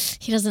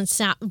 he doesn't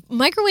sound.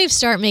 Microwaves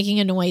start making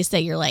a noise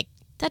that you're like,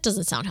 that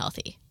doesn't sound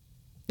healthy.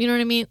 You know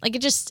what I mean? Like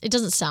it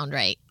doesn't sound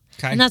right,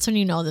 Okay. and that's when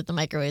you know that the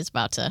microwave is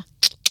about to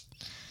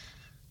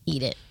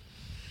eat it.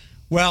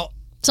 Well,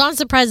 So I'm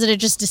surprised that it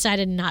just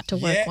decided not to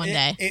work one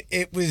day.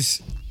 It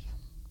was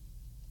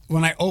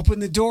when I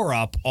opened the door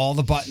up, all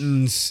the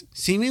buttons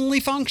seemingly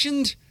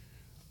functioned,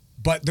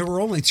 but there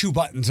were only 2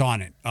 buttons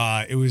on it.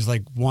 It was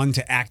like one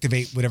to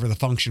activate whatever the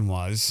function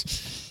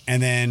was,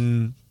 and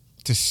then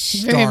to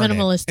start Very it.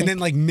 minimalistic. And then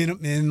like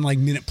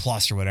minute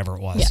plus or whatever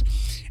it was. Yeah.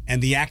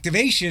 And the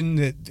activation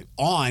the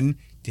on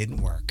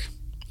didn't work.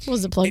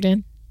 Was it plugged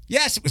in?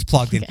 Yes, it was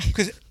plugged in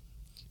because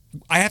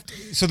I have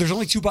to. So there's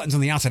only 2 buttons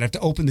on the outside. I have to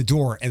open the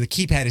door, and the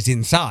keypad is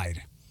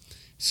inside.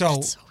 So,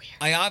 That's so weird.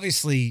 I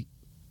obviously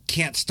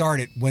can't start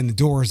it when the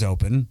door is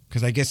open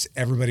because I guess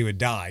everybody would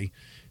die.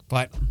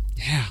 But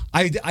yeah,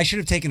 I should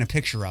have taken a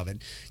picture of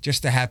it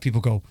just to have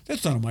people go,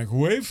 "That's not a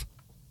microwave."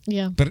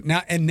 Yeah. But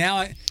now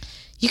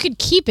You could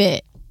keep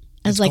it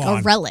as it's like gone.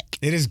 a relic.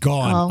 It is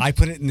gone. Oh. I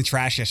put it in the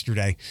trash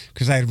yesterday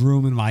because I had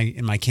room in my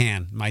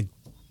can, my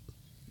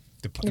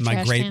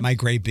trash can?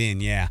 gray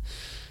bin. Yeah.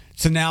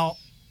 So now,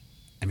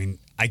 I mean,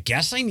 I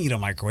guess I need a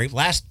microwave.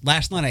 Last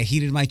night I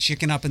heated my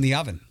chicken up in the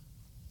oven.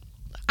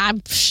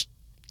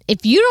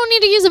 If you don't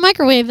need to use a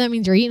microwave, that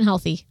means you're eating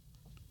healthy.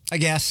 I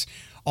guess.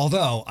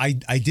 Although I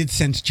did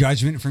sense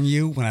judgment from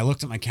you when I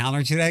looked at my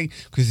calendar today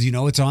because you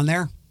know what's on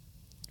there?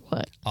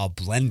 What? A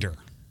blender.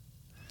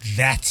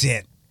 That's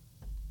it.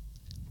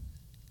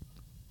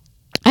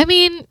 I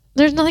mean,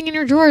 there's nothing in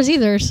your drawers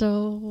either,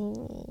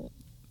 so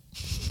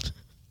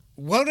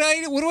What do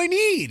I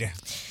need?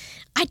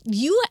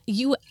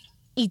 you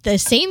eat the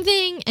same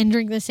thing and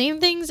drink the same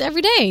things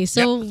every day.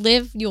 So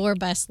live your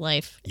best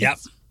life. Yep.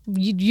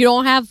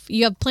 You have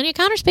plenty of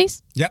counter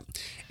space, Yep.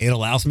 It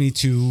allows me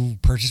to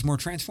purchase more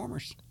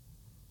Transformers.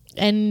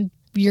 and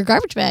your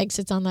garbage bag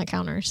sits on that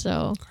counter.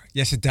 So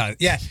Yes, it does.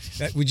 Yeah.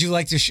 Would you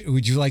like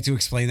to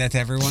explain that to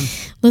everyone?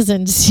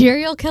 listen,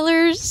 serial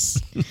killers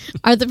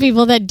are the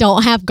people that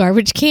don't have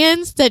garbage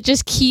cans that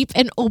just keep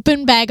an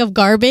open bag of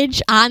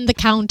garbage on the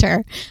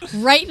counter,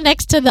 right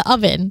next to the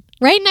oven,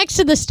 right next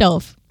to the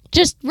stove,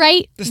 just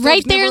right The stove's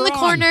right there in never the on.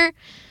 corner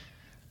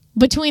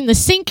between the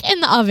sink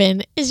and the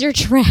oven is your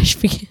trash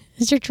bag.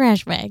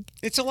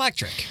 It's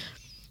electric.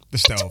 The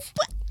stove.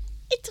 But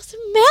it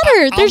doesn't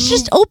matter. There's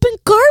just open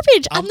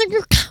garbage on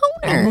your I'll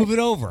counter. move it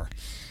over.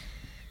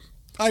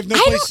 I have no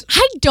place.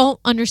 I don't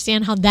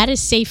understand how that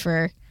is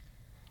safer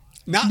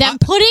Not, than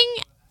putting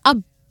a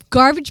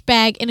garbage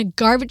bag in a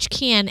garbage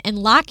can and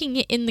locking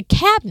it in the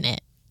cabinet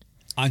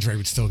Andre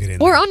would still get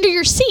in or there. under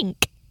your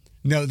sink.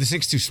 No, the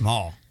sink's too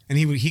small, and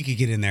he could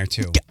get in there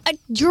too.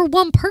 You're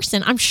one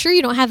person. I'm sure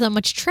you don't have that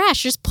much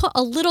trash. Just put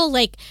a little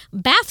like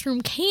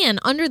bathroom can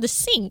under the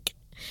sink.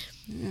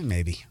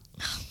 Maybe.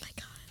 Oh my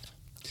god,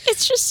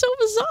 it's just so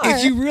bizarre.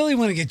 If you really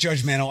want to get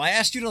judgmental, I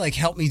asked you to like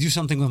help me do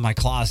something with my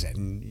closet,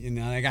 and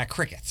I got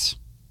crickets.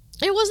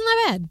 It wasn't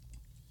that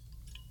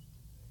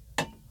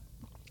bad.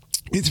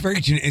 It's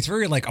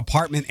very like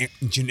apartment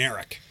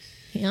generic.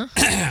 Yeah.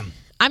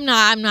 I'm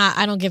not.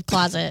 I don't give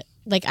closet.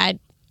 Like I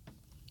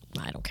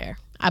don't care.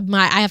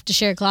 I have to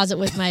share a closet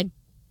with my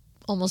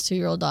almost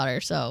 2-year-old daughter.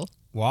 So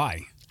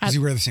Why? Does he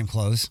wear the same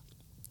clothes?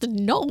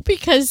 no,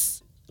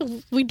 because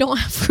we don't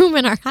have room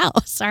in our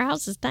house. Our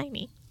house is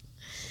tiny.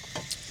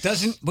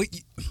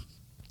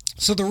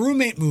 So the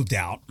roommate moved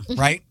out,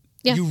 right?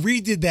 Yeah. You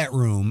redid that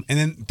room, and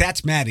then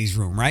that's Maddie's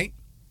room, right?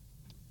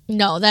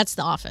 No, that's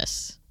the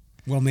office.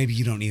 Well, maybe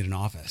you don't need an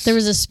office. There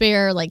was a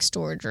spare like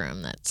storage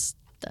room. That's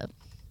the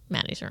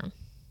Maddie's room.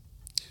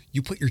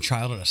 You put your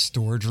child in a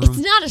storage It's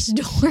room. not a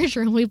storage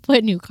room. We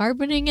put new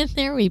carpeting in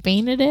there. We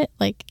painted it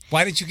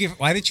Why didn't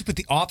you put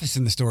the office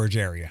in the storage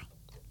area?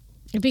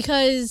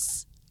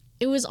 because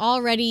it was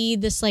already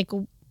this like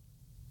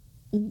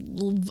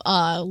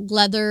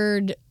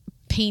leathered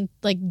paint,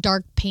 like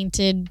dark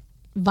painted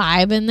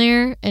vibe in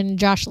there, and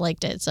Josh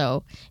liked it,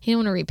 so he didn't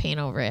want to repaint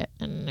over it.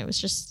 And it was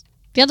just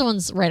the other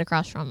one's right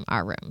across from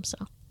our room. So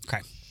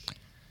Okay.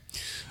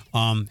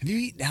 Have you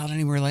eaten out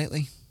anywhere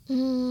lately?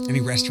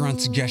 Any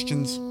restaurant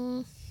suggestions?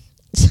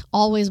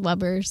 Always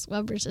Weber's.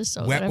 Weber's is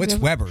so good. What's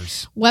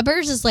Weber's?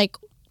 Weber's is like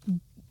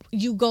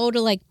you go to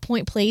like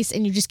Point Place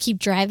and you just keep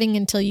driving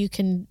until you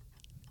can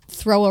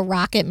throw a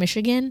rock at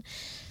Michigan,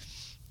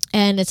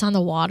 and it's on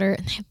the water,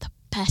 and they have the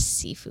best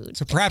seafood.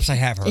 So perhaps I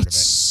have heard of it. It's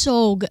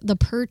so good. The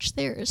perch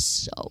there is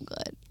so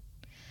good.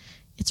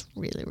 It's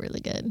really, really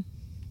good.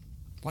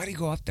 Why do you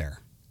go up there?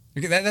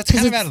 That's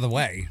kind of out of the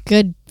way.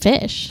 Good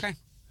fish. Okay.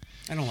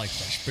 I don't like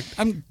fish, but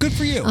I'm good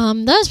for you.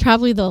 That was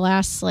probably the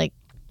last like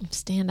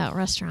standout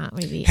restaurant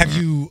we've eaten. Have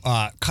you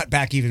cut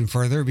back even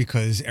further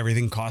because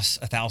everything costs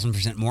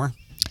 1,000% more?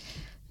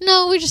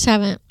 No, we just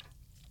haven't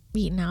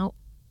eaten out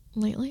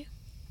lately.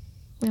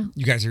 Yeah,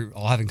 You guys are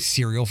all having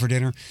cereal for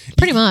dinner?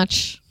 pretty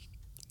much.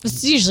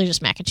 It's usually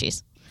just mac and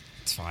cheese.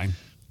 It's fine.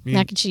 I mean,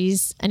 Mac and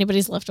cheese.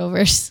 Anybody's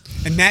leftovers.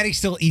 and Maddie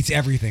still eats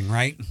everything,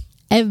 right?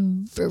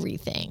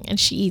 Everything, and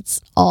she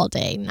eats all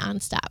day,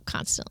 nonstop,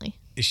 constantly.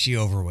 Is she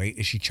overweight?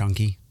 Is she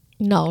chunky?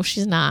 No,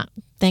 she's not.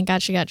 Thank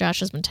God she got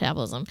Josh's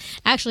metabolism.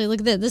 Actually, look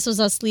at this. This was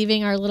us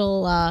leaving our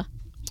little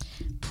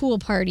pool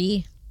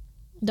party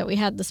that we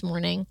had this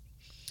morning.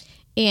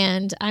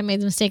 And I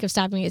made the mistake of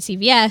stopping at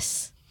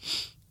CVS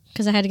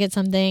because I had to get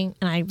something.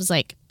 And I was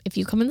like, if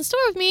you come in the store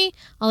with me,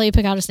 I'll let you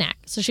pick out a snack.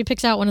 So she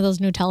picks out one of those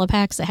Nutella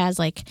packs that has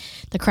like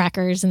the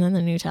crackers and then the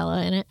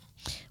Nutella in it.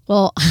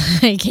 Well,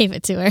 I gave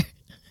it to her.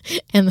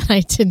 And then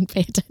I didn't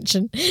pay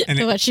attention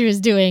to what she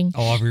was doing.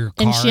 All over your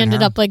car. And she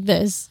ended up like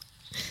this.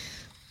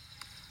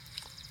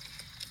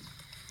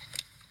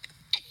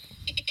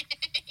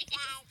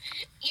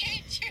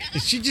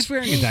 Is she just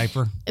wearing a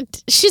diaper?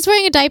 She's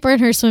wearing a diaper and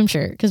her swim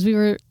shirt because we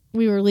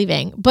were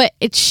leaving. But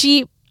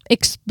she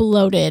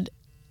exploded.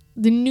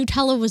 The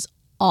Nutella was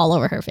all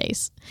over her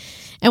face.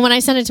 And when I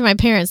sent it to my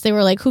parents, they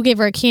were like, "Who gave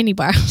her a candy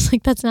bar?" I was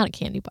like, "That's not a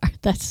candy bar.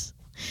 That's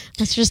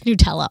just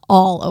Nutella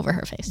all over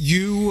her face." So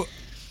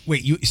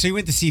you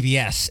went to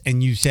CVS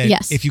and you said,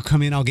 Yes. if you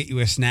come in, I'll get you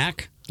a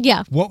snack?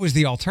 Yeah. What was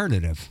the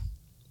alternative?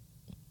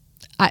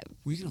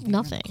 Were you gonna leave her in the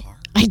Nothing. car?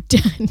 I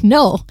don't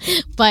know,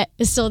 but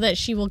so that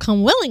she will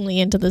come willingly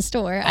into the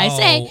store, I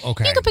say,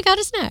 okay. you can pick out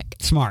a snack.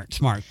 Smart.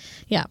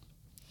 Yeah.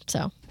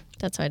 So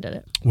that's how I did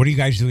it. What are you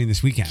guys doing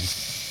this weekend?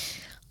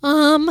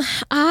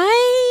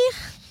 I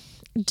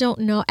don't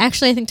know.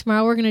 Actually, I think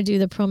tomorrow we're going to do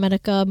the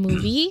ProMedica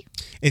movie.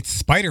 It's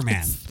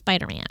Spider-Man.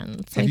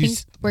 Spider-Man. So Have I you think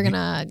we're going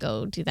to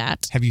go do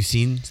that. Have you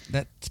seen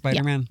that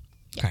Spider-Man?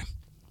 Yeah.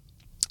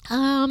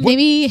 Okay.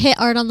 Maybe hit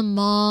Art on the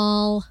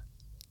Mall.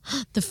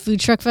 The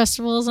food truck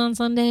festival is on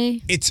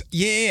Sunday. It's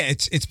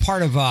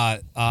part of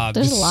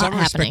There's the a lot Summer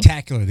happening.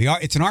 Spectacular.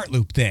 It's an art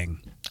loop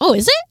thing. Oh,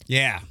 is it?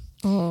 Yeah.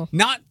 Oh.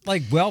 Not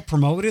like well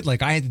promoted.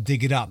 Like I had to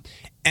dig it up.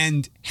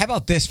 And how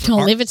about this? For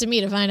Don't leave it to me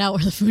to find out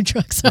where the food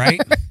trucks are.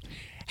 right?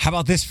 How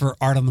about this for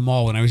Art on the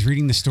Mall? When I was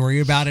reading the story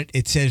about it,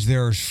 it says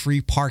there's free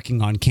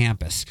parking on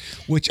campus,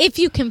 which If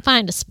you can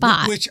find a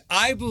spot. Which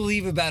I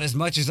believe about as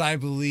much as I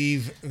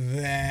believe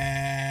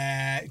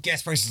that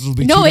gas prices will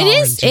be No, $2 it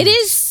is. in 2 It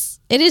weeks. is.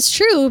 It is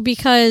true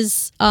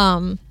because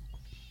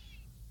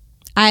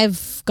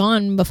I've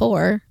gone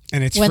before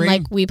And it's when free?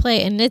 like we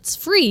play and it's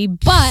free,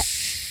 but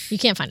you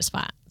can't find a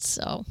spot.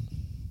 So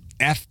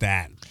F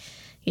that.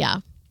 yeah,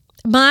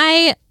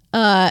 my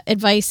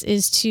advice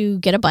is to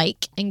get a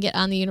bike and get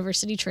on the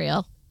University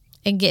Trail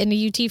and get into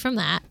UT from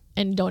that,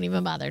 and don't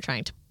even bother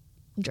trying to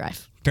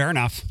drive. Fair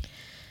enough.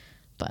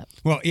 But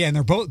Well, yeah, and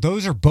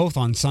those are both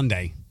on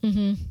Sunday.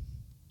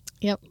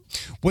 yep,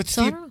 What's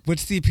So I don't know.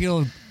 what's the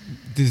appeal?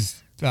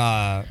 Does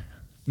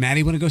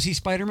Maddie want to go see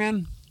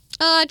Spider-Man?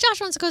 Josh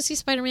wants to go see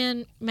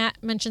Spider-Man.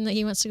 Matt mentioned that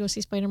he wants to go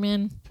see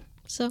Spider-Man.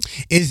 So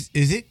Is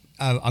it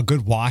a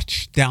good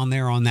watch down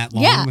there on that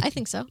lawn? yeah, I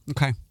think so.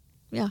 Okay.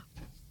 Yeah.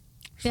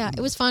 Yeah,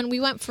 it was fun.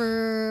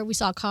 We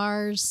saw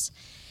Cars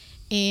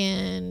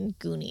and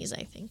Goonies,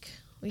 I think.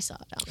 We saw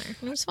it down there.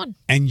 It was fun.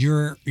 And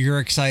you're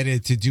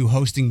excited to do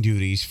hosting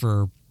duties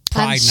for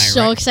Pride I'm Night,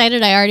 so right?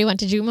 excited. I already went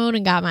to Juke Mode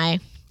and got my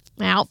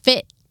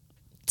outfit.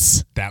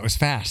 That was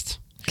fast.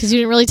 Because you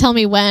didn't really tell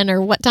me when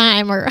or what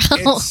time or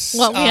It's,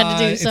 what we had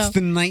to do. So It's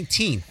the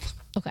 19th.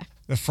 okay.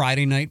 The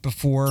Friday night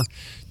before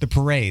the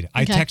parade.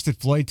 I Okay. texted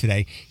Floyd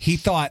today. He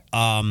thought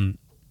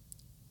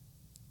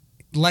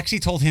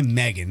Lexi told him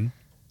Megan.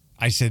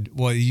 I said,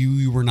 well,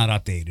 you were not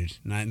updated.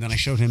 And then I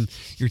showed him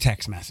your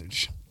text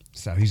message.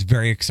 So he's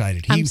very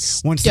excited. He I'm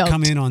wants to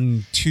come stoked. in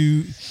on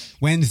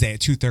Wednesday at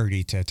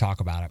 2:30 to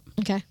talk about it.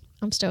 Okay.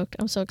 I'm stoked.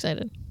 I'm so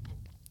excited.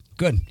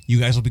 Good. You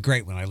guys will be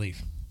great when I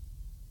leave.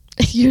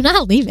 You're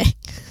not leaving.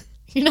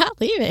 You're not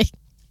leaving.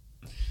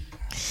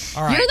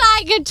 All right.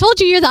 I told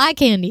you you're the eye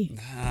candy.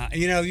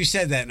 You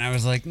said that, and I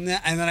was like, nah,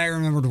 and then I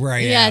remembered where I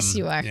am. Yes,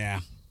 you are. Yeah.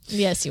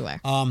 Yes, you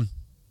are.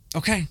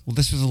 Okay. Well,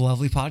 this was a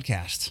lovely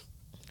podcast.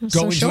 It was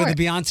Go so enjoy short.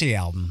 the Beyonce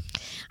album.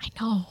 I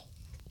know.